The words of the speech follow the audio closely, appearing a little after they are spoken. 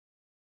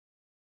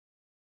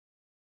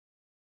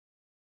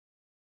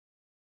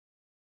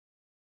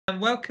And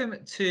welcome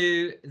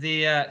to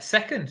the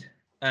second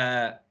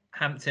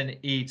Hampton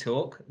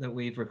E-Talk that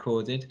we've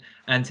recorded.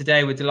 And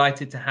today we're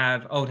delighted to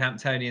have Old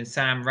Hamptonian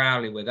Sam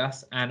Rowley with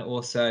us, and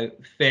also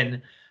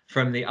Finn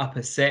from the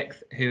upper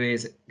sixth, who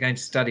is going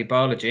to study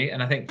biology.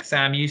 And I think,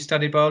 Sam, you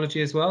studied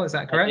biology as well, is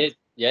that correct? I did.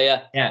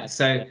 Yeah.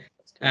 So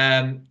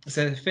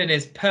so Finn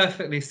is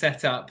perfectly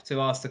set up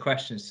to ask the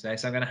questions today.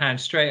 So I'm going to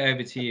hand straight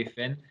over to you,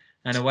 Finn,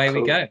 and away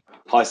we go.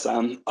 Hi,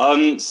 Sam.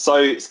 So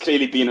it's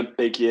clearly been a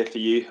big year for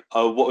you.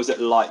 What was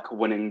it like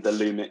winning the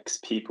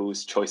Lumix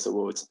People's Choice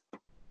Awards?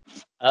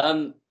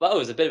 Well, it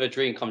was a bit of a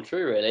dream come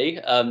true,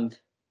 really.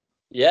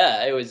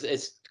 Yeah,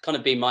 it's kind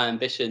of been my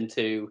ambition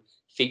to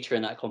feature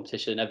in that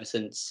competition ever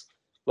since,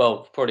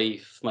 well,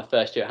 probably my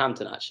first year at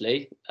Hampton,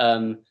 actually.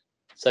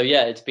 So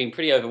yeah, it's been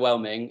pretty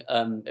overwhelming.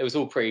 It was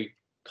all pretty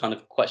kind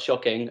of quite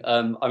shocking.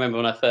 I remember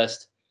when I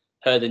first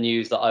heard the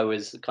news that I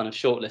was kind of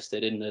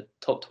shortlisted in the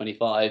top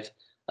 25.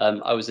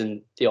 I was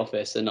in the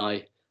office and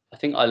I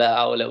think I let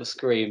out a little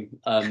scream,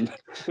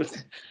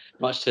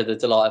 much to the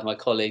delight of my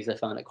colleagues. They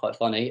found it quite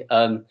funny.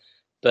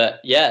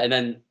 But yeah, and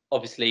then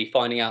obviously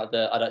finding out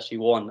that I'd actually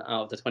won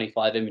out of the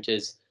 25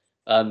 images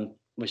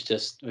was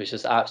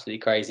just absolutely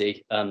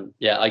crazy.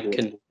 Yeah, I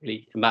couldn't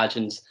really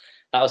imagine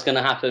that was going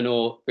to happen,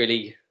 or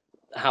really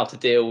how to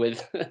deal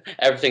with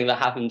everything that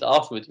happened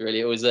afterwards. Really,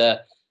 it was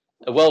a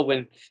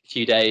whirlwind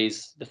few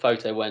days. The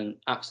photo went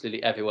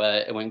absolutely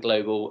everywhere. It went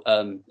global.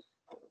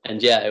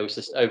 And yeah, it was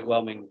just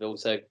overwhelming, but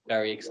also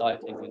very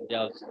exciting. And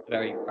yeah, I was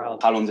very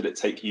proud. How long did it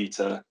take you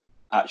to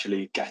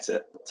actually get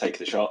it, take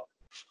the shot?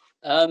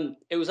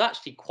 It was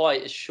actually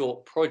quite a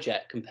short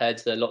project compared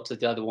to lots of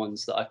the other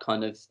ones that I've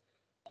kind of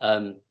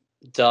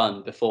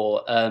done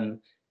before.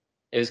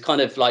 It was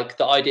kind of like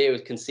the idea was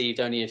conceived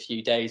only a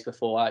few days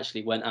before I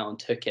actually went out and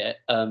took it.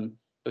 It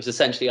was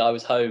essentially, I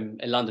was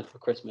home in London for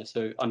Christmas.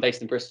 So I'm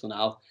based in Bristol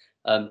now,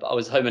 but I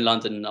was home in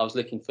London and I was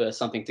looking for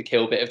something to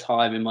kill a bit of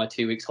time in my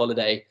 2 weeks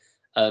holiday,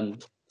 rather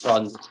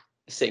than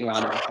sitting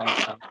around in my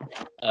house.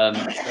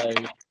 So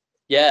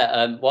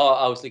yeah, while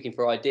I was looking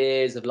for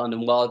ideas of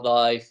London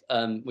wildlife,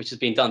 which has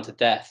been done to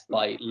death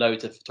by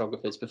loads of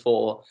photographers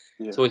before,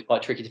 it's always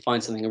quite tricky to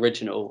find something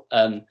original.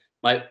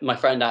 My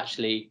friend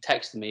actually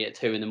texted me at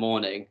 2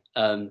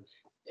 a.m,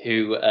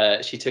 who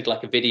she took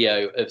like a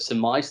video of some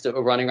mice that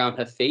were running around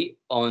her feet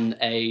on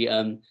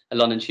a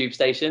London tube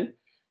station.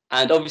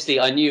 And obviously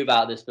I knew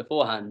about this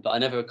beforehand, but I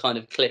never kind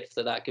of clicked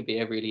that could be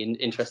a really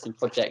interesting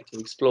project to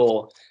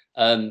explore.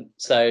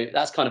 So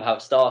that's kind of how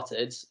it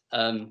started.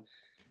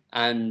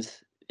 And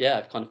yeah,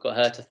 I've kind of got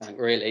her to thank,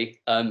 really.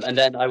 And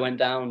then I went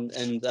down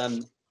and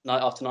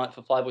night after night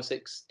for 5 or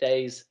 6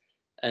 days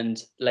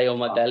and lay on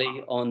my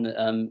belly on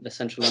the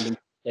central London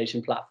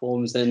station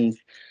platforms and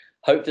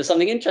hoped that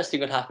something interesting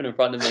would happen in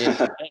front of me. And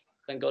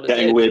thank God it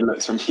Getting did. weird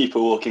looks from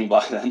people walking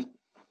by then.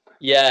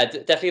 Yeah,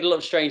 definitely a lot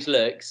of strange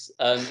looks.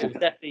 It was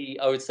definitely,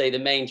 I would say, the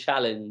main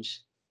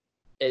challenge.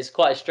 It's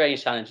quite a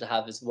strange challenge to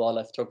have as a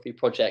wildlife photography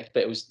project,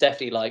 but it was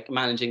definitely like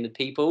managing the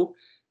people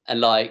and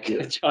like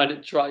trying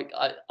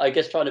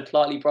to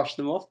politely brush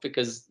them off,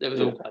 because it was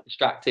all quite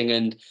distracting.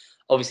 And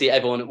obviously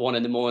everyone at 1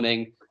 a.m,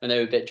 when they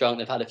were a bit drunk,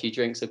 they've had a few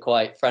drinks, are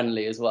quite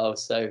friendly as well.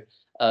 So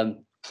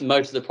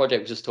most of the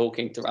project was just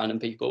talking to random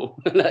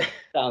people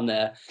down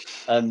there.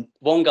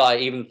 One guy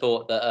even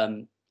thought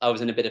that I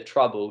was in a bit of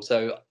trouble.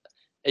 So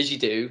as you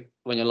do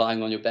when you're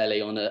lying on your belly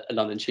on a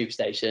London tube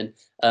station,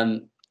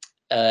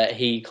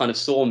 he kind of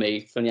saw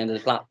me from the end of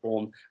the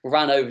platform,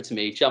 ran over to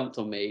me, jumped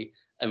on me,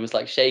 and was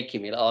like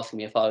shaking me, like, asking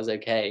me if I was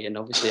okay. And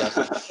obviously I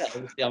said, yeah,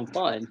 obviously I'm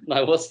fine.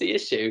 Like, what's the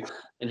issue?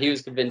 And he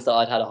was convinced that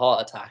I'd had a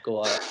heart attack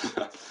or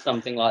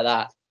something like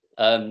that.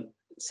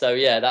 So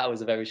yeah, that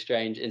was a very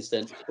strange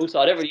incident.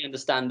 Also, I don't really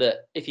understand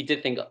that if he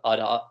did think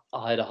I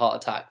had a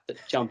heart attack, that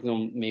jumping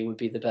on me would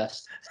be the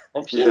best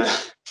option,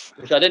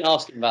 which I didn't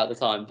ask him about at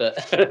the time.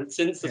 But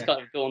since it's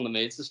kind of dawned on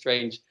me, it's a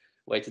strange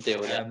way to deal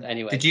with it.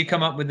 Anyway, did you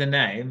come up with the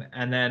name?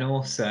 And then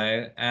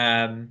also,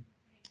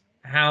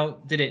 how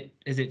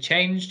has it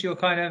changed your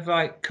kind of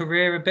like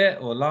career a bit,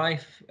 or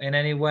life in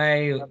any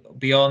way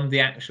beyond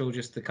the actual,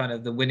 just the kind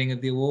of the winning of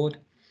the award?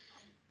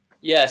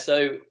 Yeah,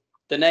 so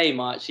the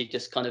name I actually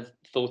just kind of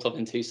thought of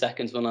in 2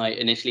 seconds when I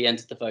initially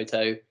entered the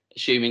photo,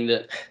 assuming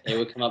that they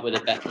would come up with a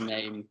better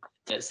name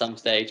at some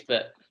stage,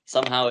 but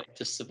somehow it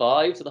just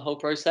survived the whole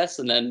process.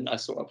 And then I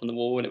saw it up on the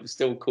wall and it was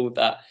still called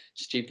that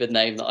stupid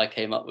name that I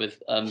came up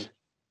with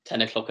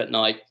 10 o'clock at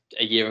night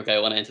a year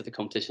ago when I entered the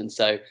competition.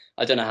 So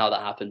I don't know how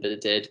that happened, but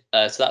it did.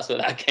 So that's where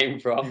that came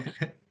from.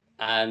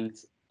 And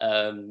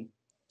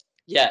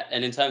yeah,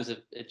 and in terms of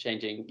it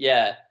changing,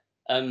 yeah,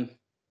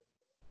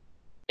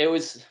 it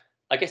was,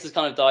 I guess it's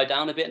kind of died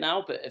down a bit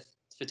now, but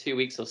for 2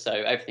 weeks or so,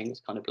 everything was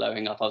kind of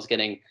blowing up. I was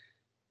getting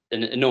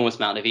an enormous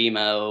amount of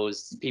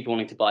emails, people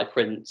wanting to buy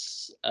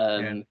prints,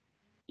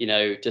 you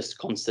know, just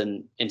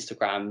constant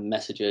Instagram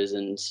messages.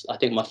 And I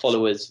think my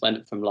followers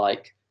went from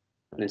like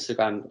on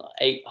Instagram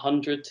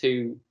 800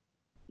 to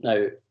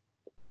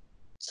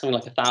something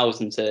like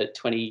 1,000 to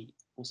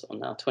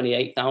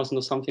 28,000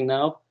 or something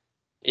now.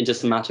 in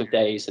just a matter of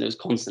days, and it was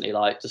constantly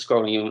like just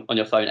scrolling on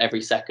your phone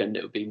every second.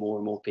 It would be more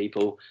and more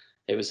people.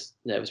 It was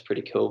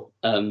pretty cool.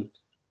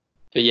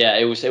 But yeah,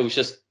 it was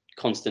just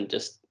constant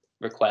just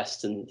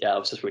requests, and yeah, I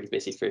was just really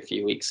busy for a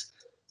few weeks,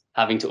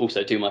 having to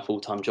also do my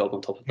full-time job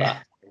on top of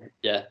that.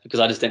 Yeah,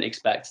 because I just didn't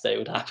expect that it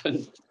would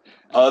happen.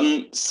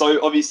 So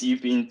obviously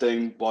you've been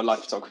doing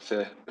wildlife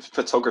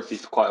photography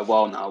for quite a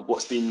while now.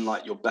 What's been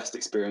like your best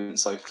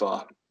experience so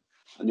far,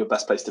 and your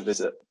best place to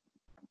visit?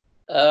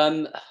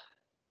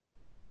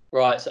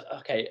 Right. So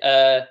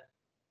okay.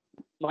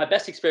 My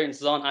best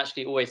experiences aren't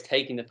actually always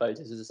taking the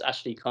photos. It's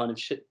actually kind of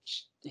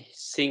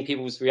seeing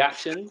people's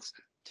reactions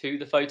to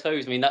the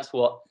photos. I mean, that's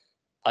what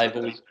I've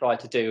always tried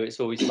to do. It's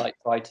always like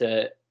try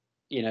to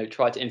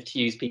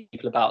infuse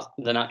people about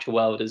the natural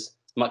world as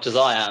much as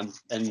I am.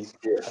 And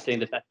I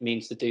think the best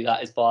means to do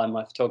that is via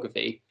my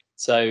photography.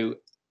 So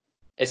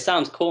it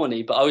sounds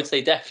corny, but I would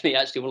say definitely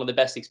actually one of the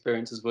best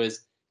experiences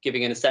was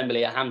giving an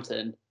assembly at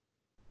Hampton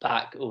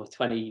back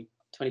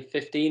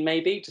 2015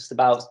 maybe, just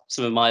about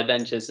some of my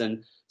adventures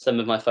and some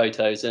of my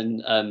photos.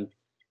 And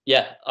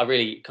yeah, I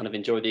really kind of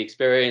enjoyed the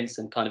experience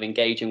and kind of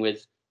engaging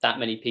with that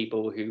many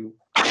people who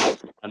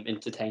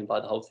entertained by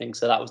the whole thing.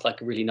 So that was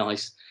like a really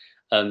nice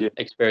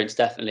experience,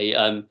 definitely.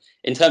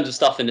 In terms of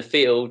stuff in the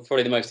field,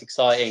 probably the most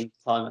exciting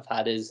time I've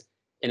had is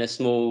in a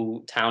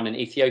small town in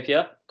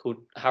Ethiopia called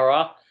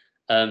Harar,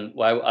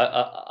 where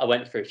I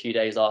went for a few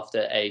days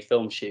after a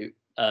film shoot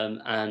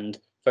and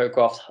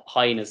photographed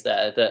hyenas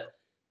there that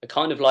are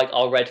kind of like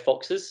our red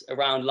foxes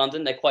around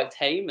London. They're quite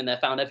tame and they're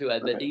found everywhere,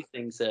 but these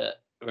things are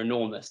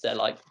enormous. They're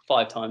like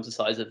 5 times the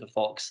size of a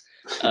fox.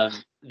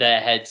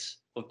 Their heads,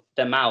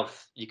 their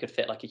mouth, you could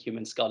fit like a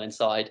human skull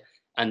inside.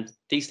 And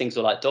these things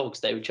were like dogs.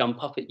 They would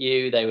jump up at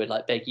you. They would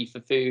like beg you for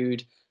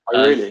food.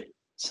 Oh, really?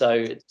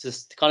 So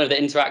just kind of the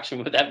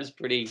interaction with them was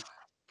pretty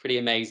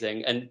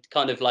amazing, and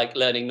kind of like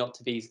learning not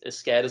to be as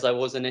scared as I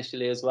was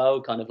initially as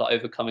well. Kind of like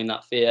overcoming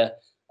that fear.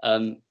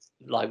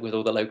 Like with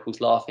all the locals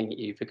laughing at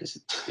you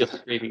because you're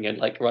screaming and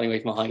like running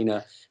away from a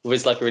hyena,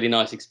 was like a really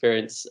nice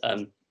experience.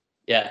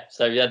 Yeah,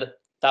 so yeah,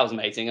 that was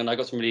amazing, and I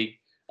got some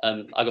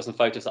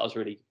photos that I was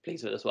really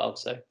pleased with as well.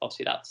 So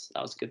obviously that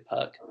was a good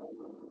perk.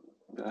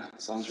 Yeah,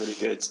 sounds really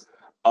good.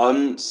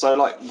 So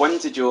like, when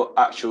did your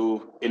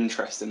actual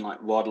interest in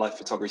like wildlife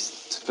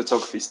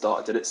photography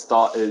start? Did it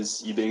start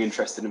as you being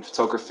interested in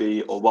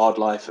photography or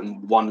wildlife,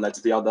 and one led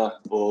to the other,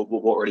 or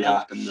what really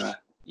happened there?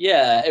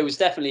 Yeah, it was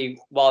definitely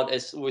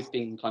It's always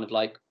been kind of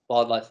like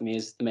wildlife for me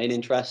is the main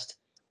interest,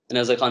 and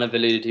as I kind of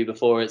alluded to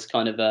before, it's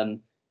kind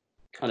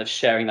of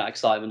sharing that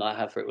excitement I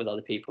have for it with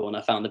other people. And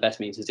I found the best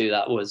means to do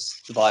that was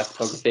via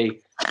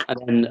photography.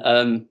 And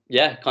then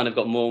yeah, kind of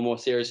got more and more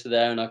serious with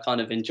there, and I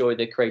kind of enjoyed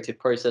the creative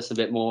process a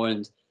bit more,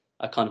 and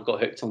I kind of got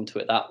hooked onto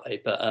it that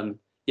way. But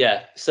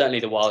yeah, certainly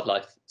the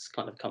wildlife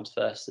kind of comes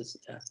first.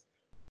 Yeah.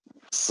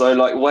 So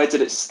like,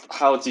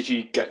 how did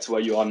you get to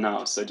where you are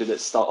now? So did it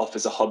start off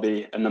as a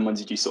hobby, and then when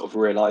did you sort of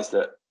realize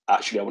that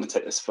actually I want to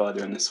take this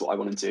further and this is what I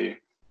want to do,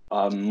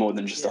 more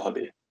than just a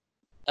hobby?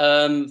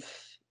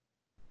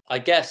 I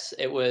guess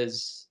it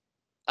was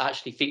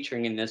actually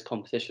featuring in this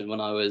competition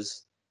when I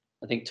was,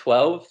 I think,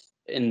 12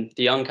 in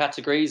the young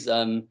categories.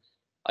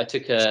 I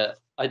took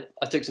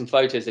some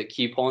photos at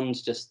Kew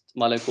Pond, just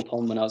my local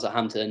pond when I was at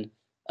Hampton.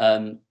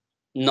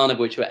 None of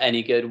which were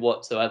any good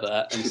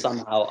whatsoever, and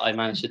somehow I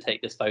managed to take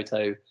this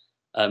photo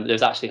that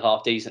was actually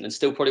half decent, and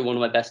still probably one of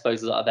my best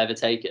photos that I've ever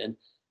taken.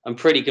 I'm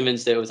pretty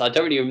convinced it was. I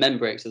don't really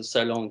remember it because it was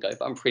so long ago,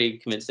 but I'm pretty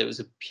convinced it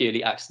was a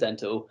purely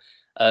accidental.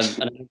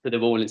 And I put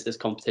them all into this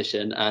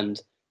competition,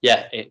 and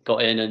yeah, it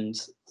got in. And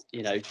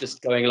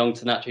just going along to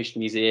the Natural History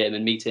Museum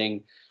and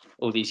meeting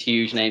all these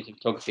huge names in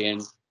photography,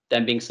 and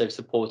them being so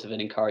supportive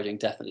and encouraging,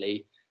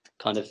 definitely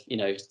kind of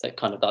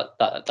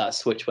that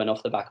switch went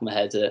off the back of my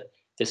head.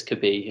 This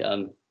could be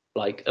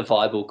like a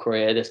viable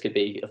career. This could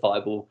be a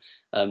viable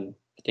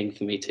thing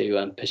for me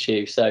to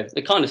pursue. So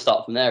it kind of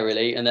started from there,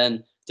 really. And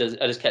then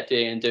I just kept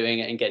doing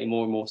it and getting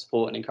more and more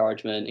support and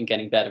encouragement and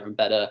getting better and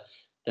better.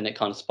 Then it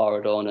kind of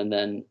spiraled on. And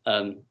then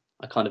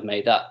I kind of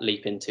made that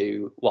leap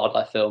into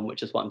wildlife film,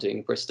 which is what I'm doing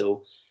in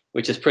Bristol,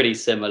 which is pretty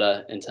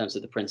similar in terms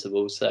of the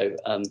principles. So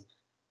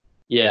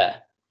yeah,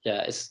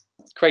 it's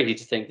crazy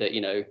to think that,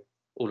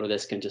 all of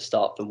this can just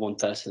start from one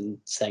person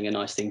saying a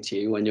nice thing to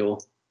you when you're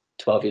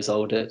 12 years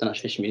old at the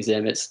Natural History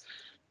Museum. It's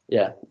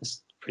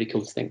pretty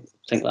cool to think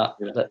that.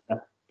 Yeah.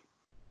 But,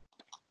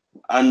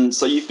 And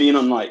so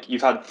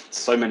you've had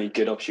so many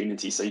good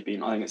opportunities. So you've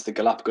been, I think it's the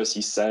Galapagos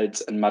you said,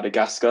 and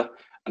Madagascar.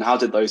 And how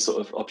did those sort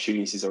of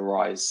opportunities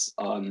arise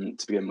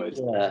to begin with?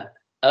 Yeah.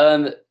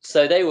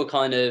 So they were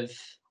kind of,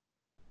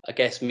 I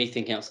guess, me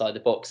thinking outside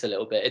the box a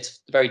little bit. It's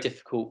very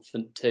difficult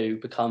to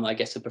become, I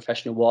guess, a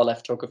professional wildlife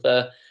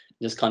photographer.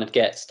 Just kind of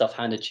get stuff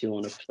handed to you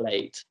on a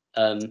plate.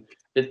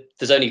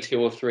 There's only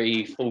 2 or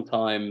 3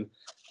 full-time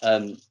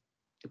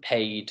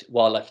paid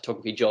wildlife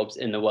photography jobs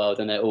in the world,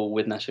 and they're all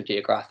with National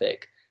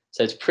Geographic.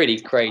 So it's pretty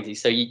crazy.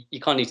 So you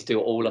kind of need to do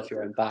it all off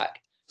your own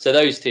back. So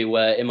those 2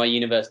 were in my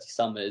university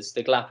summers.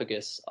 The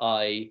Galapagos,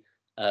 a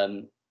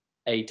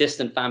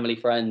distant family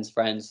friends.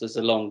 There's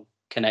a long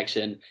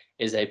connection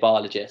is a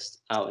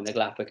biologist out in the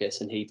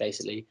Galapagos, and he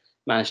basically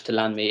managed to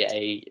land me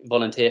a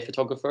volunteer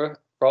photographer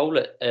role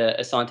at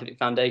a scientific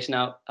foundation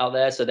out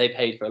there. So they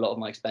paid for a lot of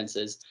my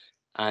expenses,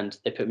 and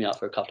they put me up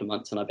for a couple of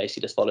months, and I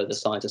basically just followed the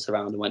scientists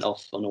around and went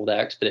off on all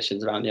their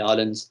expeditions around the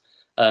islands,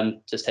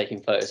 just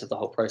taking photos of the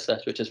whole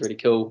process, which is really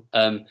cool.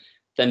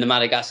 Then the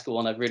Madagascar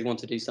one, I really want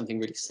to do something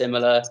really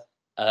similar.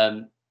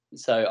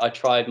 So I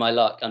tried my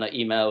luck and I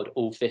emailed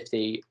all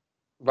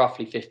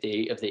roughly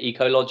 50 of the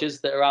eco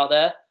lodges that are out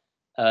there,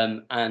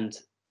 and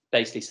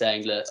basically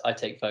saying, look, I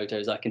take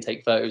photos, I can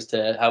take photos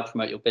to help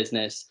promote your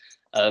business.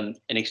 In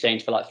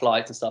exchange for like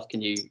flights and stuff,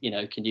 can you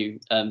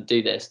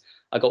do this?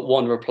 I got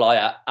one reply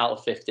out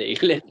of 50,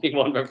 literally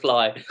one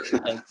reply.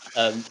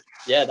 And,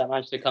 yeah, that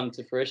managed to come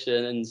to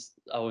fruition, and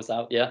I was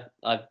out. Yeah,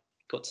 I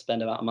got to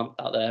spend about a month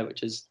out there,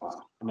 which is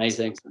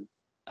amazing,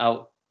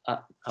 out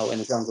in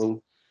the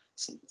jungle.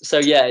 So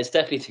yeah, it's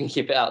definitely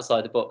thinking a bit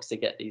outside the box to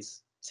get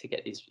these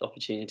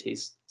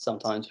opportunities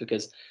sometimes,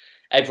 because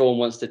everyone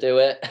wants to do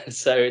it.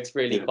 So it's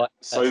really quite.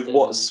 So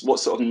what's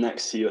sort of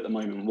next for you at the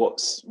moment?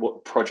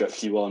 What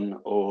project are you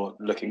on or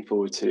looking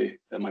forward to at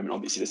the moment?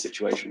 Obviously, the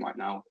situation right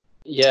now.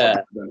 Yeah.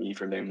 Don't need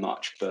for really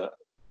much, but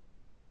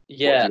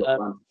yeah.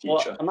 Well,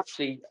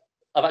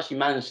 I've actually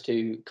managed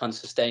to kind of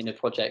sustain a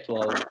project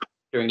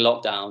during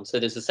lockdown. So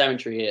there's a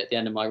cemetery here at the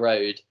end of my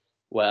road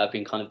where I've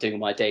been kind of doing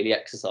my daily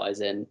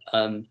exercise in.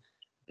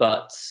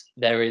 But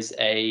there is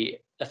a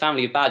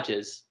family of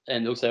badgers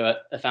and also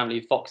a family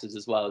of foxes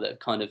as well that have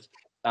kind of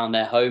found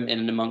their home in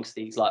and amongst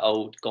these like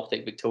old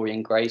Gothic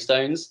Victorian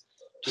gravestones,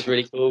 which is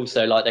really cool.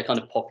 So like they're kind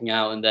of popping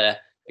out and they're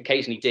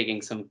occasionally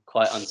digging some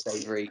quite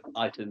unsavory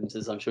items,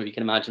 as I'm sure you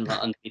can imagine, like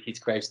underneath these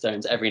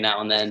gravestones every now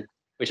and then,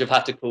 which I've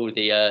had to call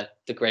the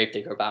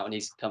gravedigger about, and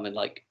he's come and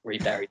like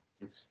reburied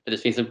them. But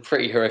there's been some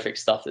pretty horrific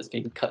stuff that's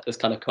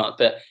kind of come up.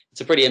 But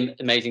it's a pretty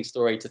amazing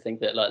story to think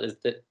that like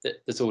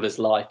there's all this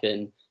life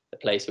in a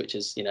place which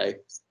is,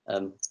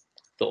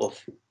 sort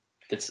of,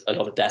 it's a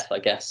lot of death, I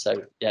guess.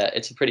 So yeah,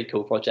 it's a pretty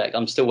cool project.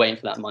 I'm still waiting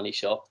for that money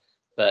shot,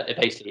 but it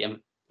basically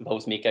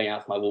involves me going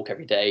out for my walk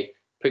every day,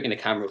 putting the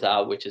cameras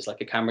out, which is like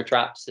a camera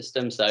trap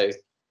system. So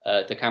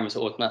the cameras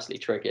are automatically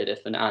triggered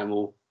if an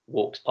animal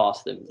walks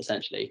past them,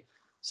 essentially.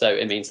 So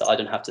it means that I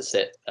don't have to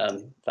sit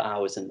for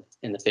hours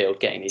in the field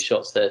getting these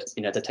shots. That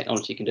the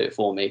technology can do it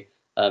for me.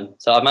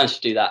 So I've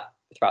managed to do that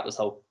throughout this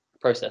whole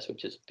process,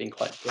 which has been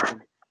quite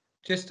good.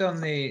 Just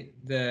on the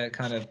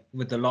kind of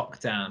with the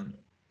lockdown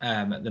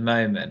at the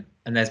moment,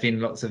 and there's been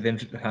lots of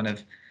kind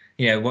of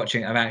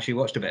watching. I've actually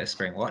watched a bit of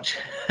Spring Watch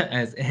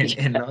as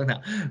in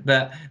lockdown,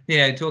 but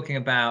talking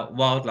about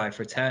wildlife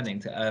returning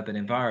to urban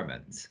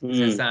environments.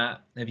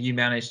 Have you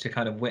managed to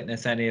kind of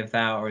witness any of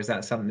that, or is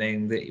that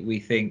something that we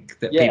think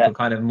that people are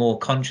kind of more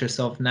conscious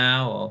of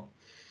now? Or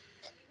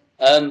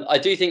I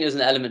do think there's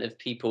an element of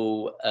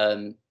people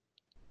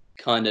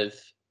kind of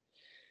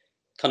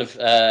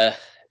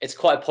it's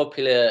quite a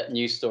popular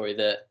news story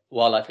that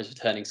wildlife is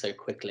returning so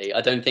quickly. I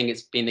don't think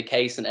it's been the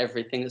case in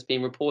everything that's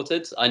been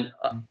reported.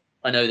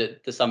 I know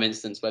that there's some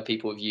instance where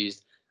people have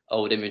used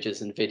old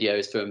images and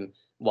videos from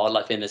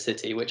wildlife in the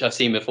city, which I've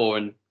seen before,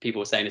 and people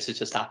were saying this has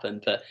just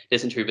happened, but it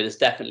isn't true. But there's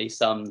definitely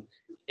some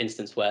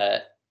instance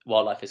where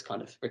wildlife is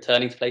kind of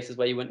returning to places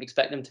where you wouldn't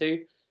expect them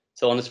to.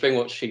 So on the Spring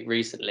Watch shoot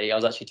recently, I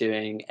was actually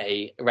doing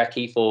a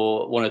recce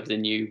for one of the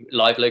new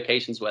live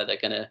locations where they're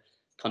going to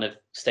kind of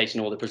station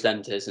all the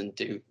presenters and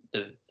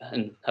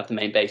have the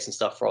main base and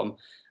stuff from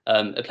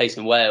a place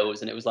in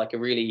Wales, and it was like a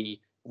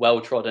really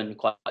well-trodden,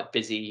 quite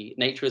busy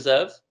nature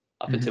reserve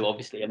up until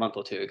obviously a month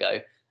or two ago.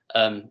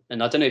 And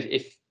I don't know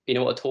if you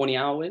know what a tawny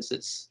owl is.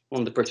 It's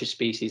one of the British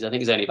species. I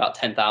think there's only about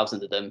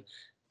 10,000 of them.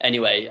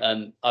 Anyway,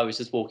 I was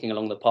just walking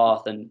along the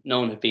path, and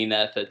no one had been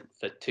there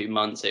for 2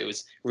 months. It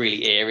was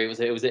really eerie.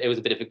 It was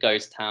a bit of a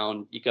ghost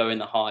town. You go in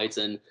the hides,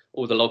 and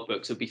all the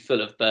logbooks would be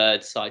full of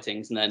bird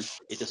sightings, and then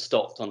it just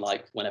stopped on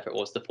like whenever it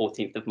was, the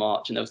 14th of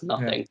March, and there was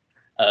nothing.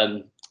 Yeah.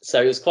 So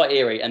it was quite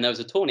eerie, and there was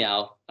a tawny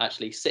owl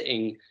actually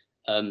sitting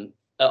at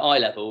eye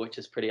level, which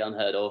is pretty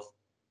unheard of,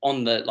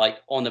 on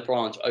the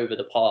branch over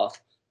the path,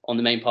 on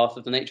the main path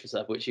of the nature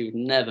reserve, which you would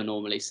never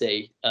normally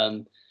see.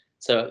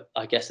 So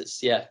I guess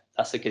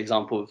that's a good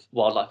example of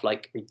wildlife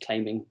like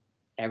reclaiming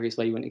areas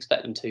where you wouldn't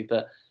expect them to.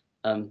 But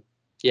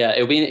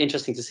it'll be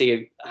interesting to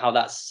see how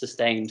that's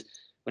sustained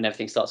when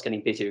everything starts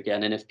getting busier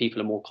again, and if people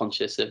are more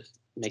conscious of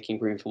making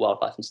room for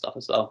wildlife and stuff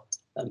as well.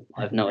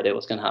 I have no idea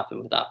what's going to happen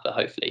with that, but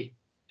hopefully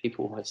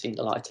people have seen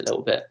the light a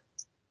little bit.